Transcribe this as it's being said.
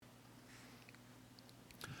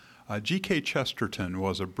G.K. Chesterton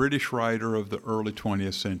was a British writer of the early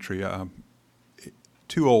 20th century.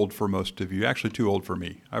 Too old for most of you, actually too old for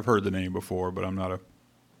me. I've heard the name before, but I'm not a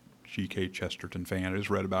G.K. Chesterton fan. I just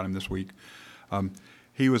read about him this week.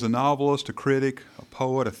 He was a novelist, a critic, a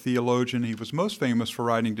poet, a theologian. He was most famous for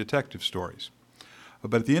writing detective stories.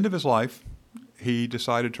 But at the end of his life, he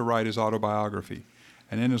decided to write his autobiography.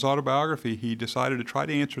 And in his autobiography, he decided to try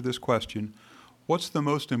to answer this question: what's the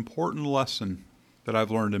most important lesson that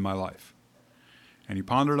I've learned in my life? And he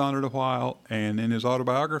pondered on it a while, and in his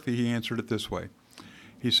autobiography, he answered it this way.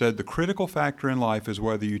 He said, the critical factor in life is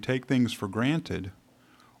whether you take things for granted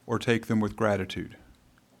or take them with gratitude.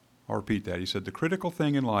 I'll repeat that. He said, the critical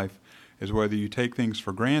thing in life is whether you take things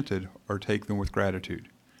for granted or take them with gratitude.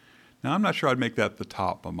 Now, I'm not sure I'd make that the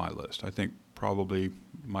top of my list. I think probably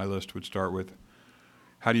my list would start with,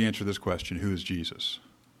 how do you answer this question? Who is Jesus?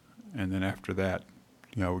 And then after that,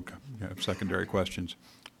 we have secondary questions.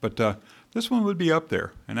 But this one would be up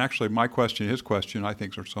there. And actually, my question, his question, I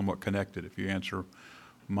think are somewhat connected. If you answer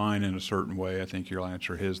mine in a certain way, I think you'll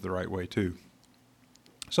answer his the right way too.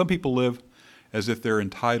 Some people live as if they're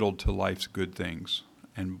entitled to life's good things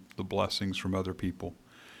and the blessings from other people.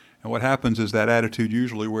 And what happens is that attitude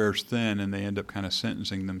usually wears thin, and they end up kind of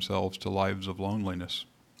sentencing themselves to lives of loneliness.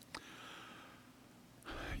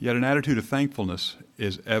 Yet an attitude of thankfulness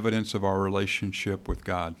is evidence of our relationship with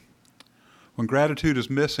God. When gratitude is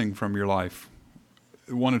missing from your life,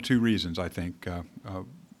 one of two reasons, I think,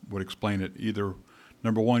 would explain it. Either,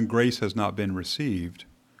 number one, grace has not been received,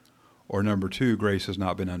 or number two, grace has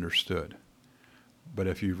not been understood. But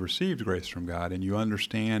if you've received grace from God and you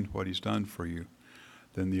understand what He's done for you,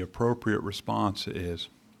 then the appropriate response is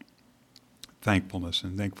thankfulness.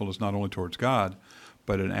 And thankfulness not only towards God,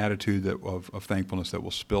 but an attitude of thankfulness that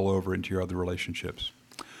will spill over into your other relationships.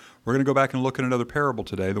 We're going to go back and look at another parable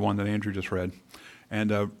today, the one that Andrew just read.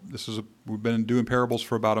 And we've been doing parables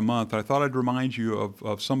for about a month. I thought I'd remind you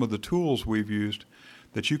of some of the tools we've used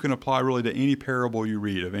that you can apply really to any parable you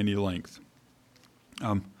read of any length.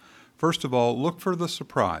 First of all, look for the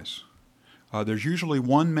surprise. There's usually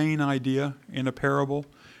one main idea in a parable,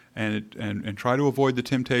 and try to avoid the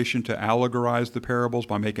temptation to allegorize the parables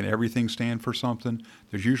by making everything stand for something.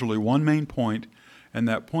 There's usually one main point, and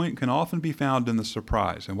that point can often be found in the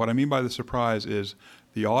surprise. And what I mean by the surprise is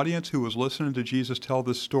the audience who was listening to Jesus tell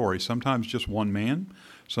this story, sometimes just one man,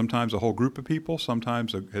 sometimes a whole group of people,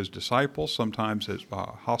 sometimes his disciples, sometimes his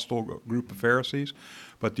hostile group of Pharisees,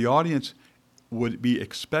 but the audience would be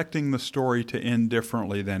expecting the story to end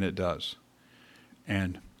differently than it does.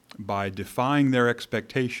 And by defying their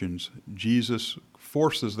expectations, Jesus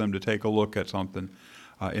forces them to take a look at something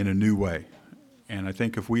in a new way. And I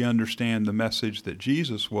think if we understand the message that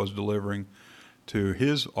Jesus was delivering to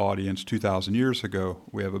his audience 2,000 years ago,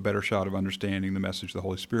 we have a better shot of understanding the message the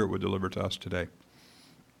Holy Spirit would deliver to us today.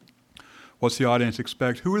 What's the audience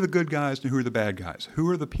expect? Who are the good guys and who are the bad guys? Who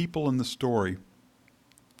are the people in the story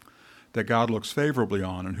that God looks favorably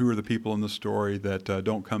on, and who are the people in the story that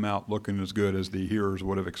don't come out looking as good as the hearers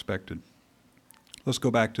would have expected? Let's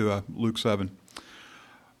go back to Luke 7,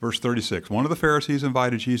 verse 36. One of the Pharisees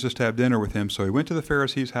invited Jesus to have dinner with him, so he went to the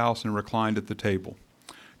Pharisee's house and reclined at the table.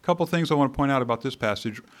 A couple things I want to point out about this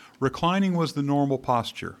passage. Reclining was the normal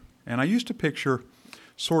posture, and I used to picture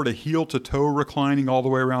sort of heel-to-toe reclining all the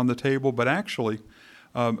way around the table, but actually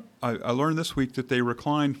I learned this week that they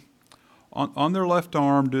recline on their left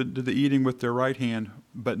arm, did the eating with their right hand,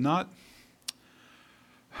 but not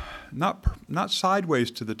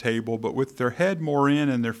sideways to the table, but with their head more in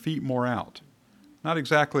and their feet more out. Not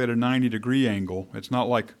exactly at a 90-degree angle. It's not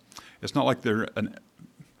like they're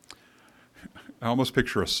I almost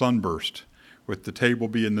picture a sunburst with the table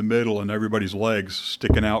be in the middle and everybody's legs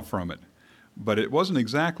sticking out from it. But it wasn't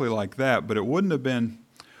exactly like that, but it wouldn't have been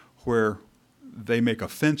where they make a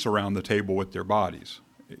fence around the table with their bodies.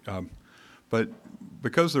 But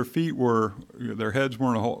because their heads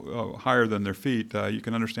weren't higher than their feet, you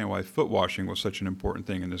can understand why foot washing was such an important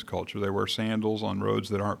thing in this culture. They wear sandals on roads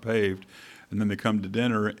that aren't paved, and then they come to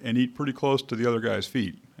dinner and eat pretty close to the other guy's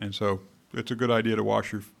feet. And so it's a good idea to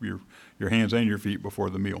wash your hands and your feet before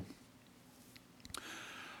the meal.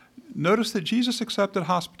 Notice that Jesus accepted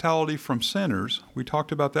hospitality from sinners. We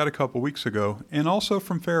talked about that a couple weeks ago, and also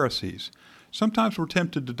from Pharisees. Sometimes we're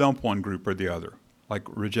tempted to dump one group or the other, like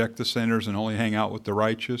reject the sinners and only hang out with the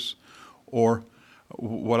righteous. Or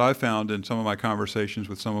what I found in some of my conversations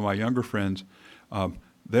with some of my younger friends,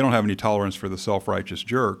 they don't have any tolerance for the self-righteous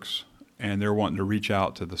jerks, and they're wanting to reach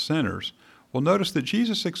out to the sinners. Well, notice that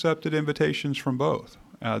Jesus accepted invitations from both.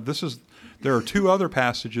 There are two other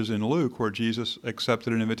passages in Luke where Jesus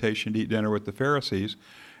accepted an invitation to eat dinner with the Pharisees,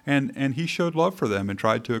 And he showed love for them and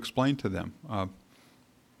tried to explain to them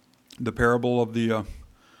the parable of the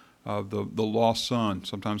lost son,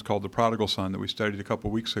 sometimes called the prodigal son, that we studied a couple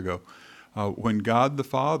weeks ago. When God the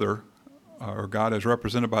Father, or God as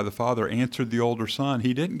represented by the Father, answered the older son,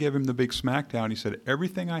 he didn't give him the big smackdown. He said,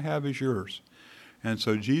 everything I have is yours. And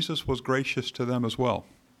so Jesus was gracious to them as well.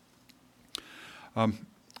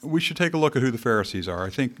 We should take a look at who the Pharisees are. I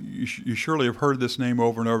think you surely have heard this name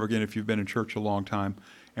over and over again if you've been in church a long time.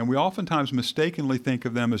 And we oftentimes mistakenly think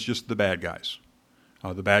of them as just the bad guys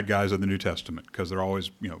of the New Testament, because they're always,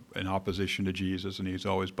 in opposition to Jesus, and he's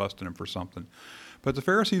always busting them for something. But the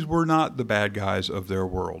Pharisees were not the bad guys of their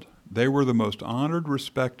world. They were the most honored,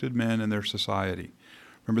 respected men in their society.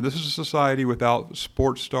 Remember, this is a society without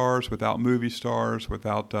sports stars, without movie stars,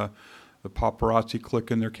 without the paparazzi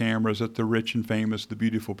clicking their cameras at the rich and famous, the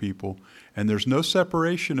beautiful people. And there's no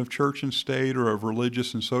separation of church and state or of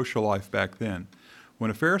religious and social life back then.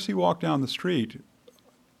 When a Pharisee walked down the street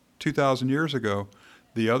 2,000 years ago,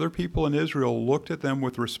 the other people in Israel looked at them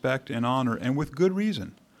with respect and honor, and with good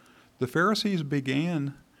reason. The Pharisees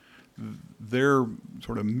began their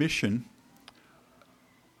sort of mission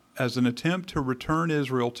as an attempt to return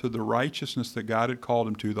Israel to the righteousness that God had called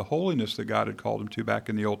them to, the holiness that God had called them to back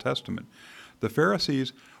in the Old Testament. The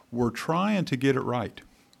Pharisees were trying to get it right.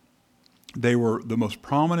 They were the most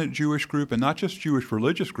prominent Jewish group, and not just Jewish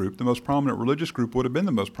religious group. The most prominent religious group would have been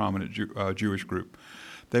the most prominent Jewish group.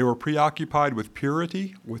 They were preoccupied with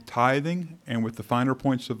purity, with tithing, and with the finer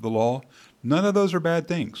points of the law. None of those are bad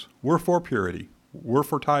things. We're for purity. We're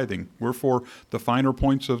for tithing. We're for the finer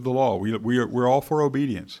points of the law. We're all for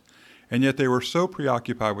obedience. And yet they were so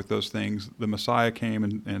preoccupied with those things, the Messiah came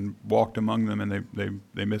and walked among them, and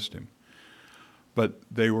they missed him. But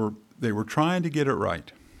they were trying to get it right.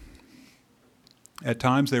 At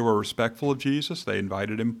times they were respectful of Jesus. They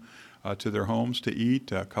invited him to their homes to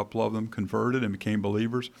eat. A couple of them converted and became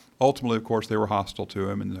believers. Ultimately, of course, they were hostile to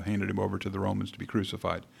him and handed him over to the Romans to be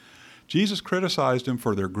crucified. Jesus criticized them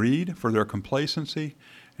for their greed, for their complacency,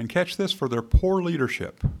 and catch this, for their poor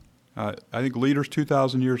leadership. I think leaders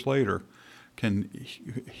 2,000 years later can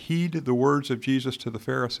heed the words of Jesus to the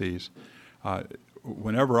Pharisees.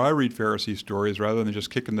 Whenever I read Pharisee stories, rather than just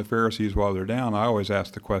kicking the Pharisees while they're down, I always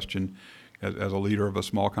ask the question, as a leader of a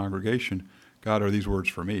small congregation, God, are these words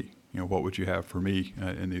for me? What would you have for me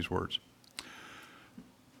in these words?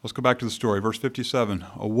 Let's go back to the story. Verse 57.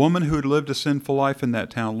 A woman who had lived a sinful life in that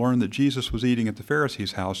town learned that Jesus was eating at the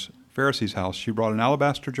Pharisee's house. She brought an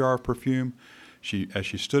alabaster jar of perfume. As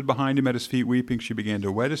she stood behind him at his feet weeping, she began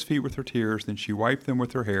to wet his feet with her tears. Then she wiped them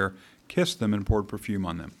with her hair, kissed them, and poured perfume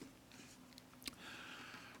on them.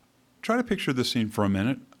 Try to picture this scene for a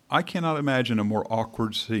minute. I cannot imagine a more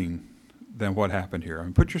awkward scene than what happened here.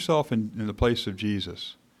 Put yourself in the place of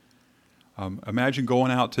Jesus. Imagine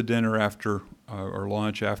going out to dinner after or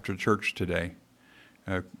lunch after church today.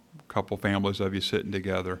 A couple families of you sitting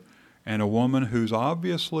together, and a woman who's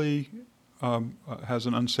obviously has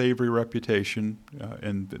an unsavory reputation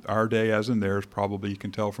in our day as in theirs. Probably you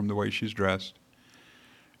can tell from the way she's dressed.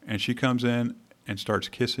 And she comes in and starts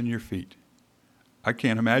kissing your feet. I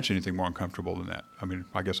can't imagine anything more uncomfortable than that.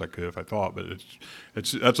 I guess I could if I thought, but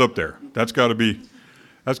that's up there. That's got to be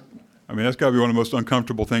one of the most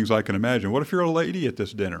uncomfortable things I can imagine. What if you're a lady at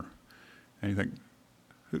this dinner, and you think,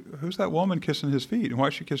 who's that woman kissing his feet, and why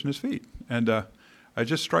is she kissing his feet? And it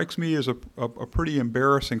just strikes me as a pretty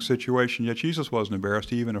embarrassing situation. Yet Jesus wasn't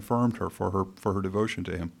embarrassed; he even affirmed her for her devotion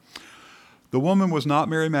to him. The woman was not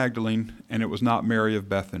Mary Magdalene, and it was not Mary of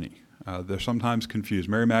Bethany. They're sometimes confused.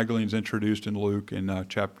 Mary Magdalene is introduced in Luke in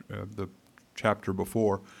the chapter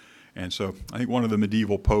before, and so I think one of the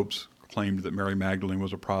medieval popes claimed that Mary Magdalene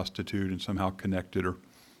was a prostitute and somehow connected her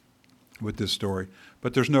with this story.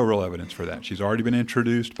 But there's no real evidence for that. She's already been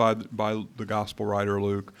introduced by the gospel writer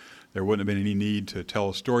Luke. There wouldn't have been any need to tell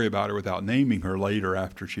a story about her without naming her later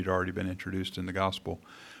after she'd already been introduced in the gospel.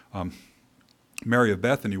 Mary of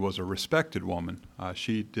Bethany was a respected woman.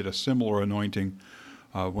 She did a similar anointing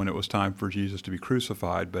when it was time for Jesus to be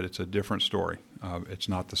crucified, but it's a different story. It's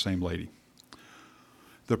not the same lady.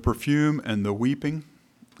 The perfume and the weeping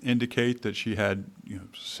indicate that she had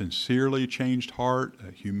sincerely changed heart,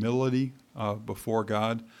 humility before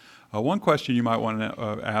God. One question you might want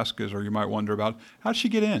to ask is, or you might wonder about, how did she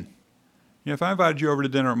get in? If I invited you over to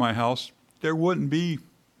dinner at my house, it wouldn't be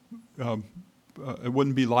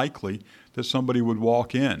likely that somebody would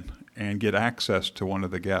walk in and get access to one of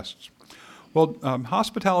the guests. Well,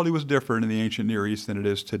 hospitality was different in the ancient Near East than it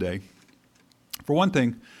is today. For one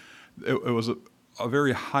thing, it was a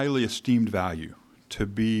very highly esteemed value. To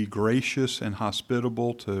be gracious and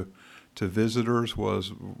hospitable to visitors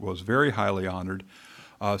was very highly honored.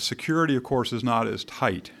 Security, of course, is not as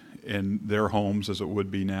tight in their homes as it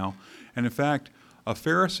would be now. And in fact, a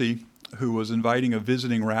Pharisee who was inviting a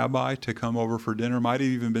visiting rabbi to come over for dinner might have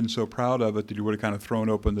even been so proud of it that he would have kind of thrown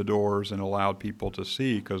open the doors and allowed people to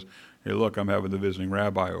see because, hey, look, I'm having the visiting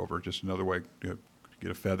rabbi over. Just another way to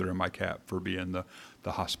get a feather in my cap for being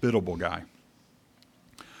the hospitable guy.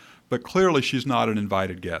 But clearly she's not an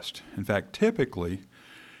invited guest. In fact, typically,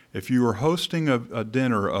 if you were hosting a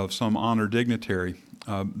dinner of some honored dignitary,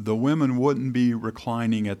 the women wouldn't be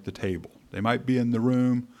reclining at the table. They might be in the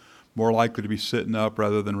room, more likely to be sitting up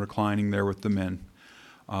rather than reclining there with the men,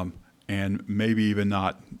 and maybe even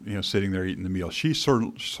not, sitting there eating the meal. She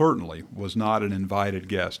certainly was not an invited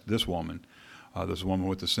guest. This woman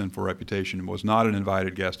with the sinful reputation, was not an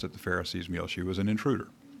invited guest at the Pharisees' meal. She was an intruder.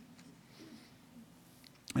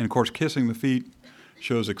 And of course, kissing the feet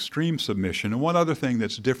shows extreme submission. And one other thing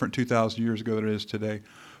that's different 2,000 years ago than it is today,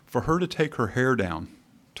 for her to take her hair down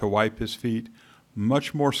to wipe his feet,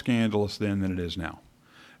 much more scandalous then than it is now.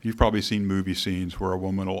 You've probably seen movie scenes where a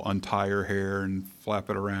woman will untie her hair and flap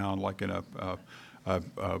it around like in a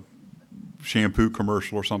shampoo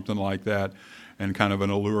commercial or something like that in kind of an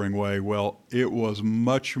alluring way. Well, it was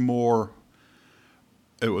much more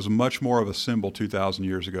of a symbol 2,000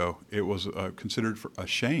 years ago. It was considered a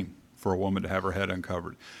shame for a woman to have her head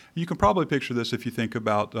uncovered. You can probably picture this if you think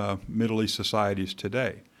about Middle East societies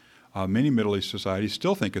today. Many Middle East societies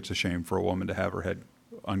still think it's a shame for a woman to have her head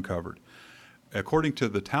uncovered. According to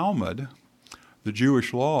the Talmud, the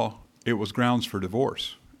Jewish law, it was grounds for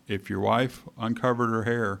divorce. If your wife uncovered her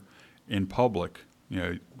hair in public,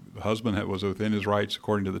 the husband was within his rights,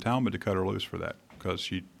 according to the Talmud, to cut her loose for that because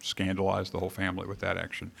she scandalized the whole family with that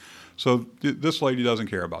action. So this lady doesn't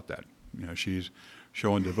care about that. She's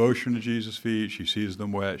showing devotion to Jesus' feet. She sees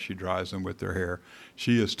them wet. She dries them with her hair.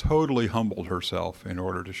 She has totally humbled herself in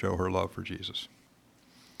order to show her love for Jesus.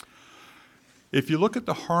 If you look at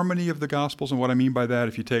the harmony of the Gospels, and what I mean by that,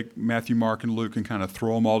 if you take Matthew, Mark, and Luke and kind of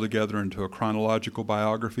throw them all together into a chronological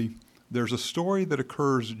biography, there's a story that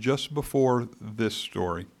occurs just before this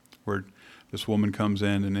story, where this woman comes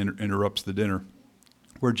in and interrupts the dinner,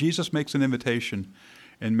 where Jesus makes an invitation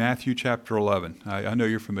in Matthew chapter 11. I know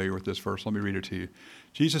you're familiar with this verse. Let me read it to you.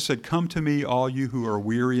 Jesus said, "Come to me, all you who are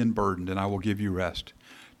weary and burdened, and I will give you rest.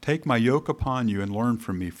 Take my yoke upon you and learn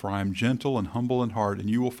from me, for I am gentle and humble in heart, and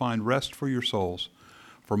you will find rest for your souls.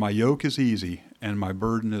 For my yoke is easy and my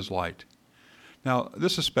burden is light." Now,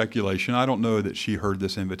 this is speculation. I don't know that she heard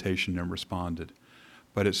this invitation and responded.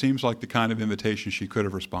 But it seems like the kind of invitation she could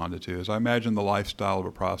have responded to. As I imagine the lifestyle of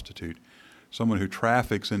a prostitute, someone who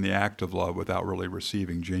traffics in the act of love without really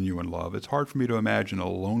receiving genuine love, it's hard for me to imagine a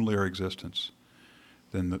lonelier existence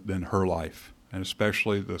than her life, and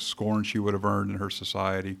especially the scorn she would have earned in her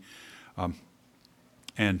society.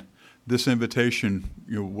 And this invitation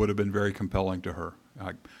would have been very compelling to her.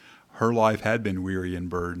 Her life had been weary and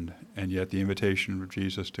burdened, and yet the invitation of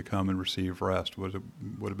Jesus to come and receive rest would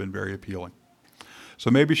have been very appealing. So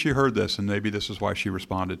maybe she heard this, and maybe this is why she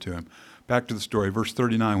responded to him. Back to the story, verse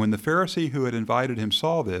 39. When the Pharisee who had invited him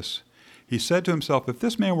saw this, he said to himself, "If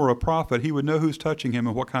this man were a prophet, he would know who's touching him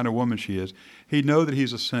and what kind of woman she is. He'd know that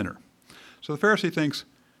he's a sinner." So the Pharisee thinks,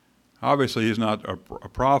 obviously he's not a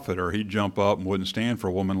prophet, or he'd jump up and wouldn't stand for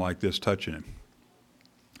a woman like this touching him.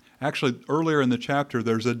 Actually, earlier in the chapter,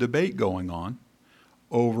 there's a debate going on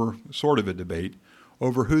over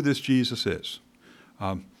who this Jesus is.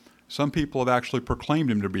 Some people have actually proclaimed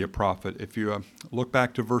him to be a prophet. If you look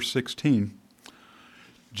back to verse 16,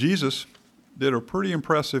 Jesus did a pretty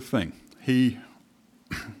impressive thing. He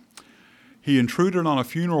intruded on a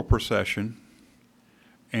funeral procession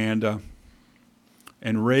and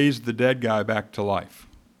raised the dead guy back to life.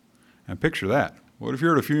 And picture that. What if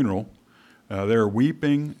you're at a funeral, they're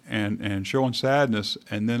weeping and showing sadness,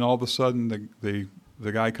 and then all of a sudden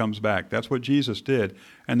the guy comes back? That's what Jesus did,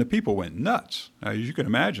 and the people went nuts. As you can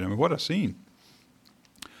imagine, what a scene.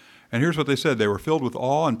 And here's what they said. They were filled with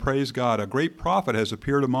awe and praised God. "A great prophet has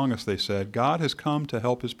appeared among us," they said. "God has come to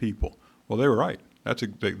help his people." Well, they were right.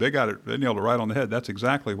 They got it. They nailed it right on the head. That's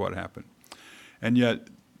exactly what happened. And yet,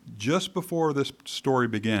 just before this story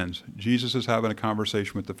begins, Jesus is having a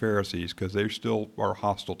conversation with the Pharisees because they still are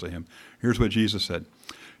hostile to him. Here's what Jesus said.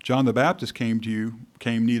 "John the Baptist came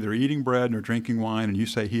neither eating bread nor drinking wine, and you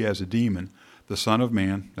say he has a demon. The Son of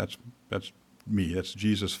Man," that's me, that's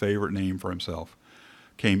Jesus' favorite name for himself,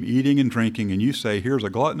 "came eating and drinking, and you say, here's a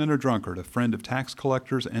glutton and a drunkard, a friend of tax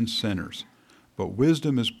collectors and sinners. But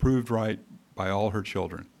wisdom is proved right by all her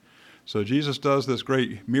children." So Jesus does this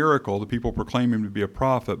great miracle. The people proclaim him to be a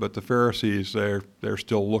prophet, but the Pharisees, they're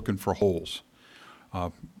still looking for holes.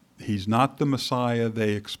 He's not the Messiah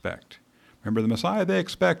they expect. Remember, the Messiah they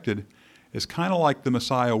expected is kind of like the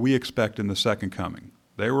Messiah we expect in the second coming.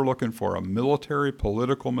 They were looking for a military,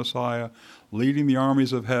 political Messiah leading the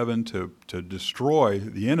armies of heaven to destroy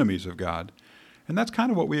the enemies of God. And that's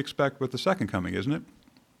kind of what we expect with the second coming, isn't it?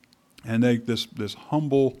 And this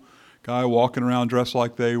humble guy walking around dressed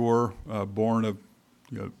like they were, born of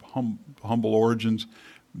humble origins,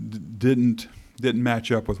 didn't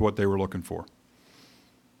match up with what they were looking for.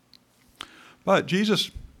 But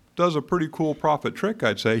Jesus does a pretty cool prophet trick,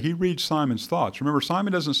 I'd say. He reads Simon's thoughts. Remember,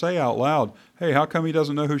 Simon doesn't say out loud, hey, how come he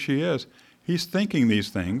doesn't know who she is? He's thinking these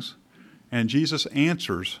things, and Jesus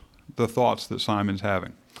answers the thoughts that Simon's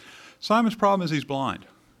having. Simon's problem is he's blind.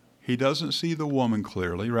 He doesn't see the woman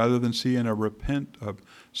clearly. Rather than seeing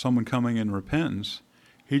someone coming in repentance,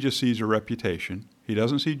 he just sees a reputation. He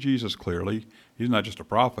doesn't see Jesus clearly. He's not just a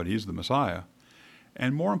prophet, he's the Messiah.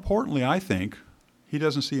 And more importantly, I think, he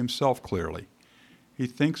doesn't see himself clearly. He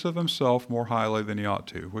thinks of himself more highly than he ought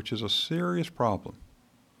to, which is a serious problem.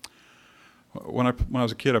 When I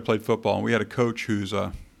was a kid, I played football, and we had a coach whose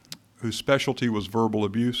specialty was verbal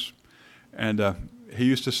abuse. And he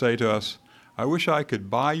used to say to us, I wish I could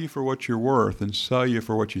buy you for what you're worth and sell you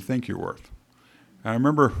for what you think you're worth. And I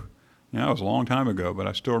remember, it was a long time ago, but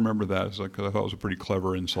I still remember that because I thought it was a pretty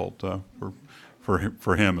clever insult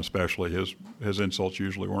for him especially. His insults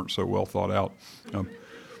usually weren't so well thought out.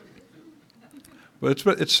 But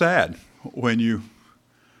it's sad when you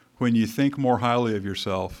think more highly of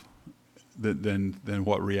yourself than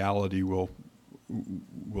what reality will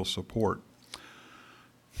support.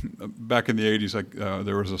 Back in the 80s,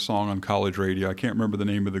 there was a song on college radio. I can't remember the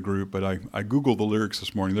name of the group, but I Googled the lyrics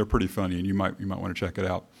this morning. They're pretty funny, and you might want to check it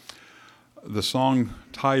out. The song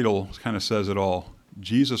title kind of says it all.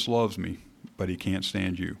 Jesus loves me, but he can't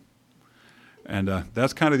stand you. And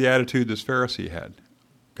that's kind of the attitude this Pharisee had.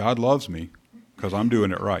 God loves me because I'm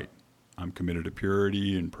doing it right. I'm committed to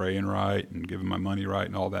purity and praying right and giving my money right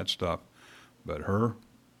and all that stuff. But her,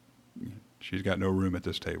 she's got no room at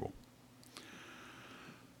this table.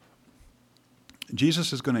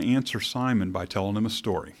 Jesus is going to answer Simon by telling him a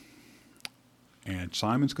story. And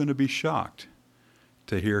Simon's going to be shocked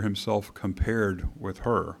to hear himself compared with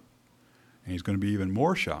her. And he's going to be even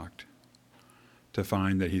more shocked to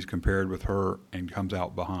find that he's compared with her and comes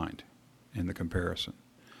out behind in the comparison.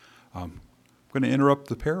 I'm going to interrupt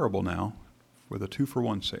the parable now with a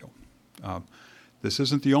 2-for-1 sale. This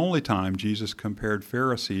isn't the only time Jesus compared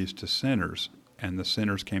Pharisees to sinners, and the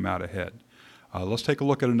sinners came out ahead. Let's take a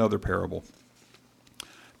look at another parable.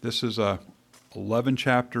 This is 11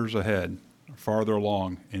 chapters ahead, farther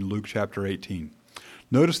along in Luke chapter 18.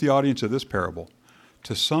 Notice the audience of this parable.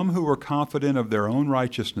 To some who were confident of their own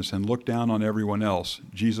righteousness and looked down on everyone else,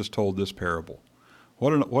 Jesus told this parable.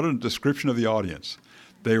 What a description of the audience.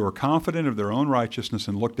 They were confident of their own righteousness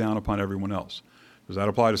and looked down upon everyone else. Does that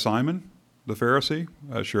apply to Simon, the Pharisee?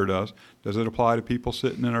 It sure does. Does it apply to people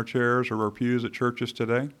sitting in our chairs or our pews at churches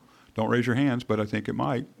today? Don't raise your hands, but I think it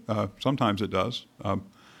might. Sometimes it does.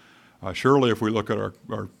 Surely, if we look at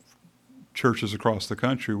our churches across the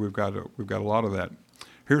country, we've got a lot of that.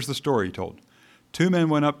 Here's the story he told. 2 men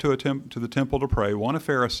went up to the temple to pray, one a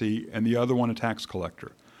Pharisee and the other one a tax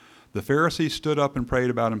collector. The Pharisee stood up and prayed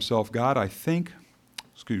about himself, God, I thank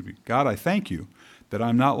you that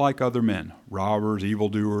I'm not like other men, robbers,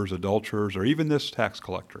 evildoers, adulterers, or even this tax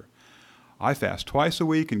collector. I fast twice a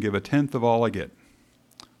week and give 1/10 of all I get.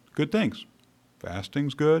 Good things.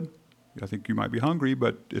 Fasting's good. I think you might be hungry,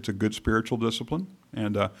 but it's a good spiritual discipline,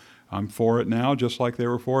 and I'm for it now just like they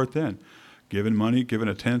were for it then. Giving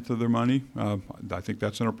 1/10 of their money, I think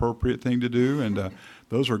that's an appropriate thing to do, and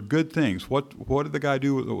those are good things. What did the guy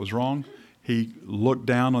do that was wrong? He looked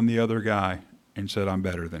down on the other guy and said, I'm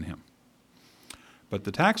better than him. But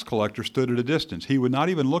the tax collector stood at a distance. He would not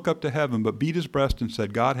even look up to heaven, but beat his breast and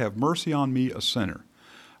said, God, have mercy on me, a sinner.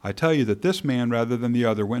 I tell you that this man, rather than the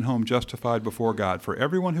other, went home justified before God. For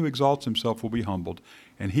everyone who exalts himself will be humbled,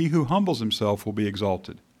 and he who humbles himself will be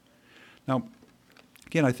exalted. Now,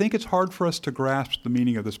 again, I think it's hard for us to grasp the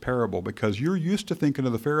meaning of this parable because you're used to thinking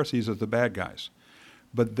of the Pharisees as the bad guys.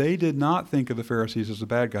 But they did not think of the Pharisees as the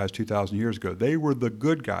bad guys 2,000 years ago. They were the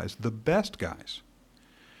good guys, the best guys.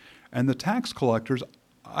 And the tax collectors,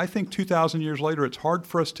 I think 2,000 years later, it's hard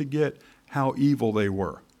for us to get how evil they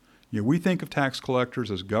were. We think of tax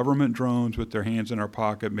collectors as government drones with their hands in our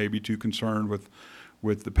pocket, maybe too concerned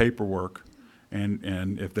with the paperwork.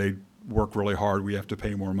 And if they work really hard, we have to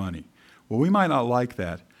pay more money. Well, we might not like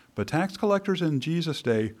that, but tax collectors in Jesus'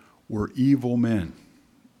 day were evil men.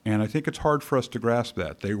 And I think it's hard for us to grasp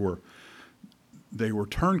that. They were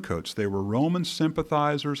turncoats. They were Roman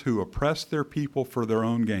sympathizers who oppressed their people for their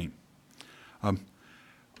own gain.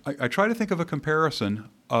 I try to think of a comparison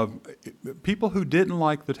of people who didn't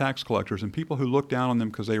like the tax collectors and people who looked down on them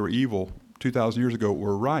because they were evil 2,000 years ago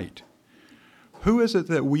were right. Who is it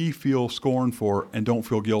that we feel scorn for and don't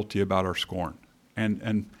feel guilty about our scorn?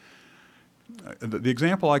 And the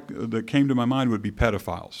example that came to my mind would be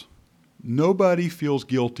pedophiles. Nobody feels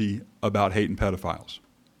guilty about hating pedophiles.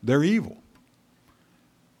 They're evil.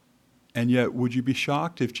 And yet, would you be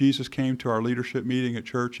shocked if Jesus came to our leadership meeting at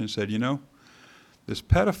church and said, this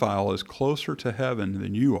pedophile is closer to heaven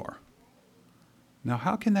than you are? Now,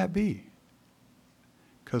 how can that be?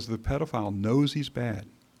 Because the pedophile knows he's bad.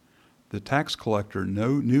 The tax collector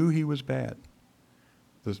knew he was bad.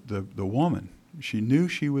 The woman, she knew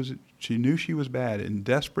she was bad, in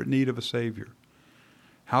desperate need of a Savior.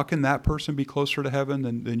 How can that person be closer to heaven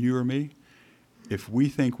than you or me? If we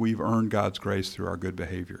think we've earned God's grace through our good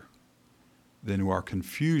behavior, then our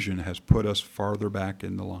confusion has put us farther back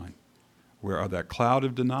in the line. Where that cloud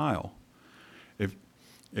of denial,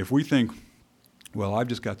 if we think, well, I've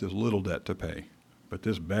just got this little debt to pay, but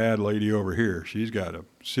this bad lady over here, she's got a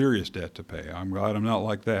serious debt to pay. I'm glad I'm not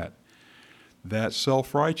like that. That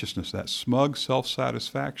self-righteousness, that smug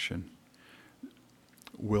self-satisfaction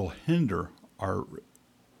will hinder our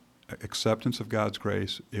acceptance of God's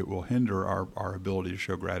grace. It will hinder our ability to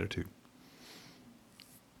show gratitude.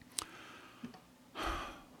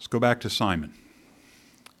 Let's go back to Simon.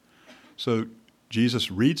 So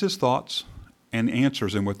Jesus reads his thoughts and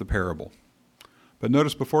answers him with the parable. But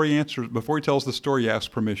notice before he tells the story, he asks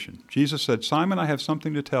permission. Jesus said, "Simon, I have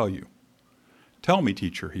something to tell you." "Tell me,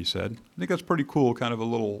 teacher," he said. I think that's pretty cool, kind of a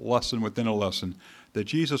little lesson within a lesson, that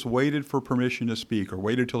Jesus waited for permission to speak, or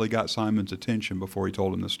waited till he got Simon's attention before he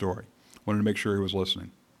told him the story. Wanted to make sure he was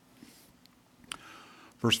listening.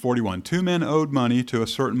 Verse 41, 2 men owed money to a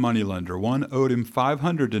certain moneylender. One owed him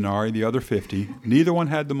 500 denarii, the other 50. Neither one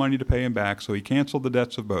had the money to pay him back, so he canceled the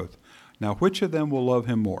debts of both. Now, which of them will love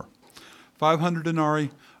him more? 500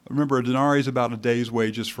 denarii, remember, a denarii is about a day's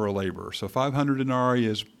wages for a laborer. So 500 denarii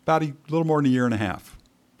is about a little more than a year and a half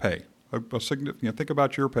pay. Think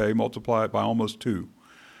about your pay, multiply it by almost 2,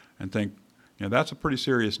 and think, that's a pretty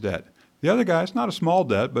serious debt. The other guy, it's not a small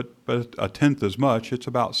debt, but a tenth as much. It's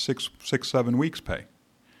about 7 weeks' pay.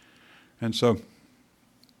 And so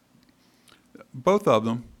both of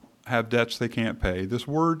them have debts they can't pay. This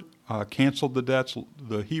word canceled the debts,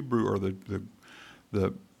 the Hebrew or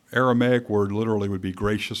the Aramaic word literally would be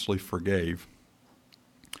graciously forgave.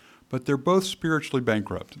 But they're both spiritually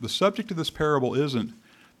bankrupt. The subject of this parable isn't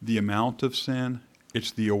the amount of sin,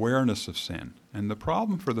 it's the awareness of sin. And the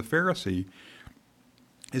problem for the Pharisee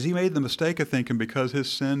is he made the mistake of thinking because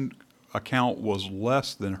his sin account was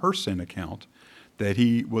less than her sin account, that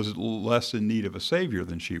he was less in need of a Savior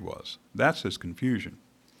than she was. That's his confusion.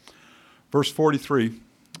 Verse 43,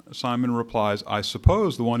 Simon replies, "I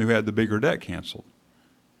suppose the one who had the bigger debt canceled."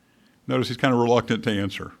 Notice he's kind of reluctant to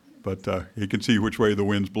answer, but he can see which way the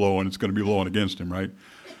wind's blowing. It's going to be blowing against him, right?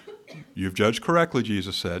 "You've judged correctly,"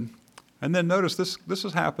 Jesus said. And then notice this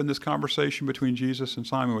has happened, this conversation between Jesus and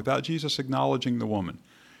Simon, without Jesus acknowledging the woman.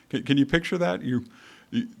 Can you picture that? You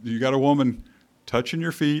got a woman touching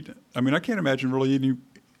your feet. I mean, I can't imagine really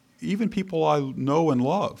even people I know and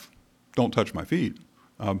love don't touch my feet.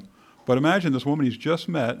 But imagine this woman he's just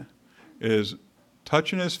met is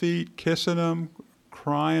touching his feet, kissing him,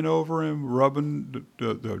 crying over him, rubbing,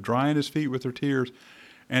 drying his feet with her tears.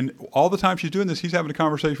 And all the time she's doing this, he's having a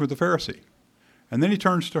conversation with the Pharisee. And then he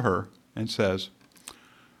turns to her and says,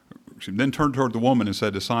 then turned toward the woman and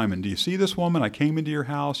said to Simon, "Do you see this woman? I came into your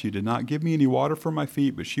house. You did not give me any water for my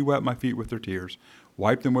feet, but she wet my feet with her tears,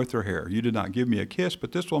 wiped them with her hair. You did not give me a kiss,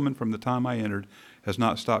 but this woman from the time I entered has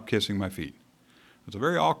not stopped kissing my feet." It's a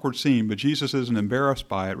very awkward scene, but Jesus isn't embarrassed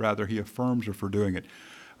by it. Rather, he affirms her for doing it.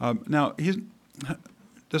 Now,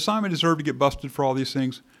 does Simon deserve to get busted for all these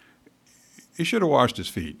things? He should have washed his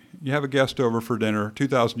feet. You have a guest over for dinner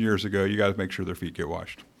 2,000 years ago, you got to make sure their feet get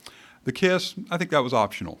washed. The kiss, I think that was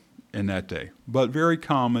optional in that day, but very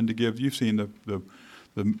common to give. You've seen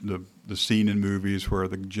the scene in movies where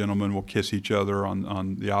the gentlemen will kiss each other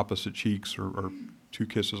on the opposite cheeks or 2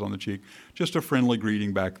 kisses on the cheek. Just a friendly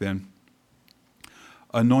greeting back then.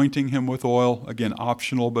 Anointing him with oil, again,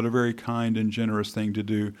 optional, but a very kind and generous thing to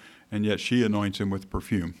do, and yet she anoints him with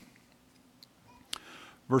perfume.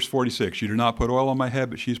 Verse 46, "You do not put oil on my head,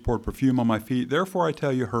 but she's poured perfume on my feet. Therefore I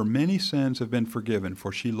tell you, her many sins have been forgiven,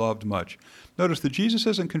 for she loved much." Notice that Jesus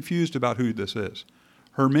isn't confused about who this is.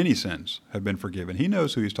 Her many sins have been forgiven. He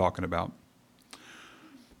knows who he's talking about.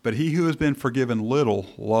 "But he who has been forgiven little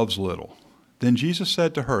loves little." Then Jesus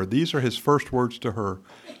said to her, these are his first words to her,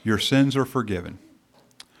 "Your sins are forgiven."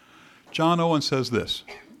 John Owen says this,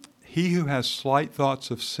 He who has slight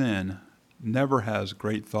thoughts of sin never has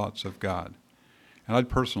great thoughts of God. And I'd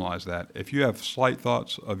personalize that. If you have slight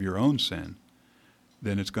thoughts of your own sin,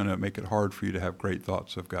 then it's going to make it hard for you to have great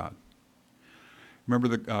thoughts of God.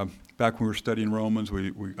 Remember back when we were studying Romans,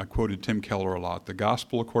 I quoted Tim Keller a lot. The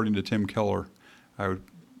gospel, according to Tim Keller, I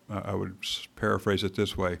would paraphrase it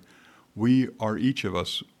this way: we are each of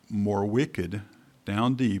us more wicked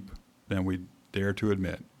down deep than we dare to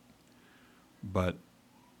admit. But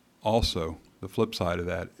also, the flip side of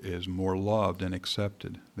that is more loved and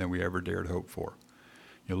accepted than we ever dared hope for.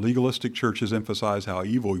 Legalistic churches emphasize how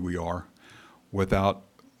evil we are without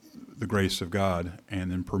the grace of God,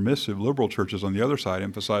 and then permissive liberal churches on the other side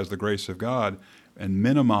emphasize the grace of God and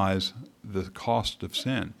minimize the cost of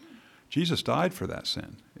sin. Jesus died for that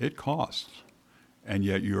sin. It costs. And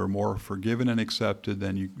yet you are more forgiven and accepted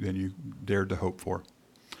than you dared to hope for.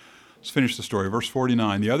 Let's finish the story. Verse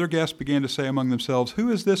 49, the other guests began to say among themselves, "Who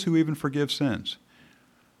is this who even forgives sins?"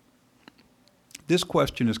 This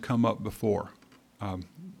question has come up before.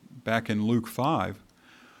 Back in Luke 5,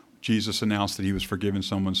 Jesus announced that he was forgiving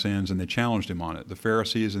someone's sins, and they challenged him on it. The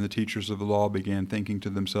Pharisees and the teachers of the law began thinking to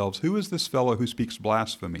themselves, "Who is this fellow who speaks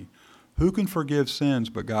blasphemy? Who can forgive sins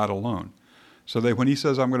but God alone?" So when he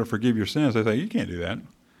says, "I'm going to forgive your sins," they say, "You can't do that."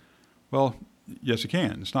 Well, yes, you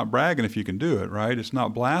can. It's not bragging if you can do it, right? It's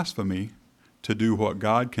not blasphemy to do what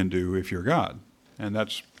God can do if you're God. And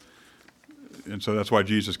so that's why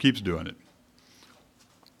Jesus keeps doing it.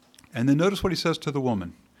 And then notice what he says to the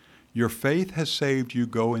woman. "Your faith has saved you.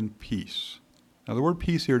 Go in peace." Now, the word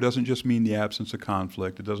peace here doesn't just mean the absence of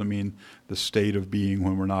conflict. It doesn't mean the state of being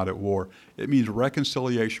when we're not at war. It means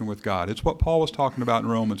reconciliation with God. It's what Paul was talking about in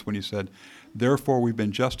Romans when he said, "Therefore we've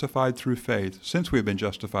been justified through faith. Since we have been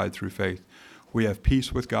justified through faith, we have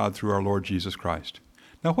peace with God through our Lord Jesus Christ."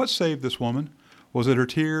 Now, what saved this woman? Was it her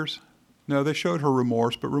tears? No, they showed her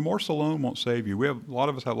remorse, but remorse alone won't save you. A lot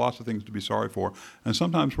of us have lots of things to be sorry for, and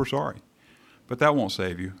sometimes we're sorry. But that won't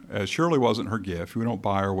save you. It surely wasn't her gift. We don't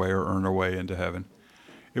buy our way or earn our way into heaven.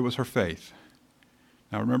 It was her faith.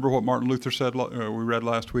 Now, remember what Martin Luther said we read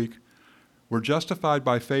last week? We're justified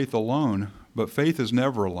by faith alone, but faith is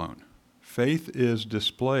never alone. Faith is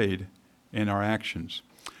displayed in our actions.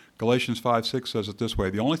 Galatians 5:6 says it this way: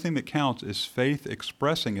 the only thing that counts is faith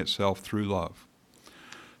expressing itself through love.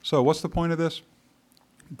 So what's the point of this?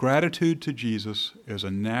 Gratitude to Jesus is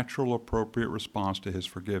a natural, appropriate response to his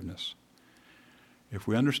forgiveness. If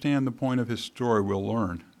we understand the point of his story, we'll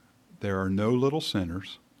learn there are no little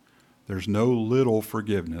sinners, there's no little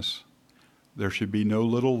forgiveness, there should be no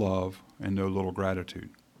little love, and no little gratitude.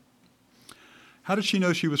 How did she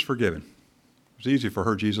know she was forgiven? It was easy for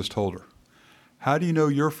her. Jesus told her. How do you know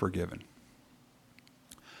you're forgiven?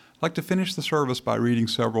 I'd like to finish the service by reading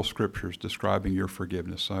several scriptures describing your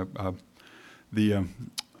forgiveness. There's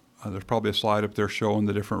probably a slide up there showing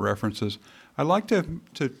the different references. I'd like to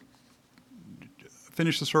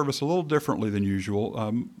finish the service a little differently than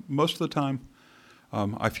usual. Most of the time,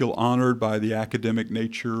 I feel honored by the academic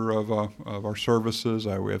nature of our services.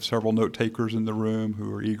 We have several note takers in the room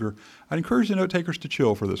who are eager. I'd encourage the note takers to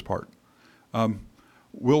chill for this part.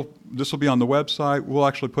 This will be on the website. We'll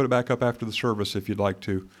actually put it back up after the service if you'd like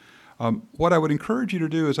to. What I would encourage you to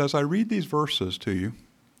do is, as I read these verses to you,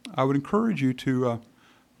 I would encourage you to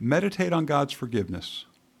meditate on God's forgiveness.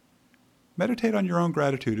 Meditate on your own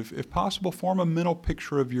gratitude. If possible, form a mental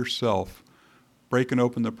picture of yourself breaking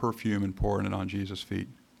open the perfume and pouring it on Jesus' feet.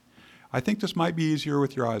 I think this might be easier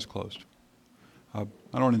with your eyes closed. I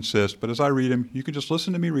don't insist, but as I read them, you can just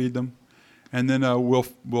listen to me read them, and then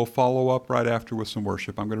we'll follow up right after with some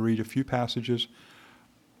worship. I'm going to read a few passages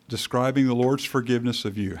describing the Lord's forgiveness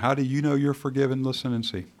of you. How do you know you're forgiven? Listen and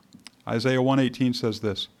see. Isaiah 1:18 says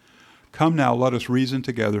this: "Come now, let us reason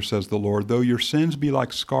together, says the Lord. Though your sins be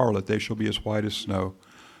like scarlet, they shall be as white as snow.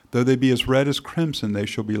 Though they be as red as crimson, they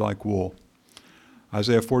shall be like wool."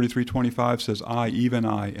 Isaiah 43:25 says, "I, even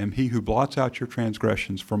I, am he who blots out your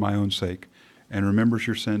transgressions for my own sake, and remembers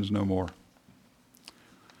your sins no more."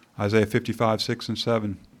 Isaiah 55:6 and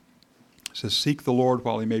 7 says, "Seek the Lord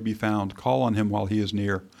while he may be found. Call on him while he is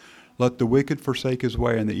near. Let the wicked forsake his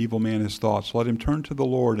way and the evil man his thoughts. Let him turn to the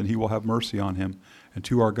Lord, and he will have mercy on him, and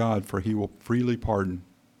to our God, for he will freely pardon."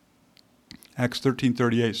 Acts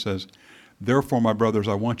 13:38 says, "Therefore, my brothers,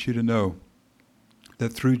 I want you to know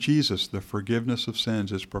that through Jesus the forgiveness of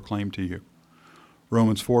sins is proclaimed to you."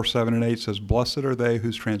 Romans 4:7 and 8 says, "Blessed are they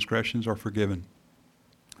whose transgressions are forgiven,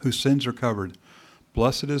 whose sins are covered.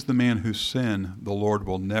 Blessed is the man whose sin the Lord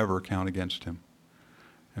will never count against him."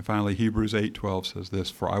 And finally, Hebrews 8:12 says this: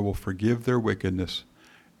 "For I will forgive their wickedness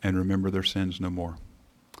and remember their sins no more."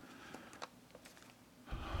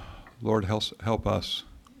 Lord, help us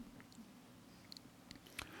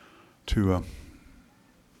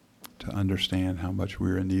to understand how much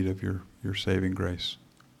we're in need of your saving grace.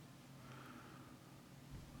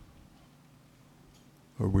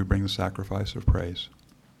 Lord, we bring the sacrifice of praise.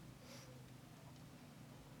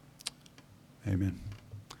 Amen.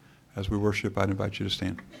 As we worship, I'd invite you to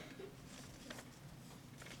stand.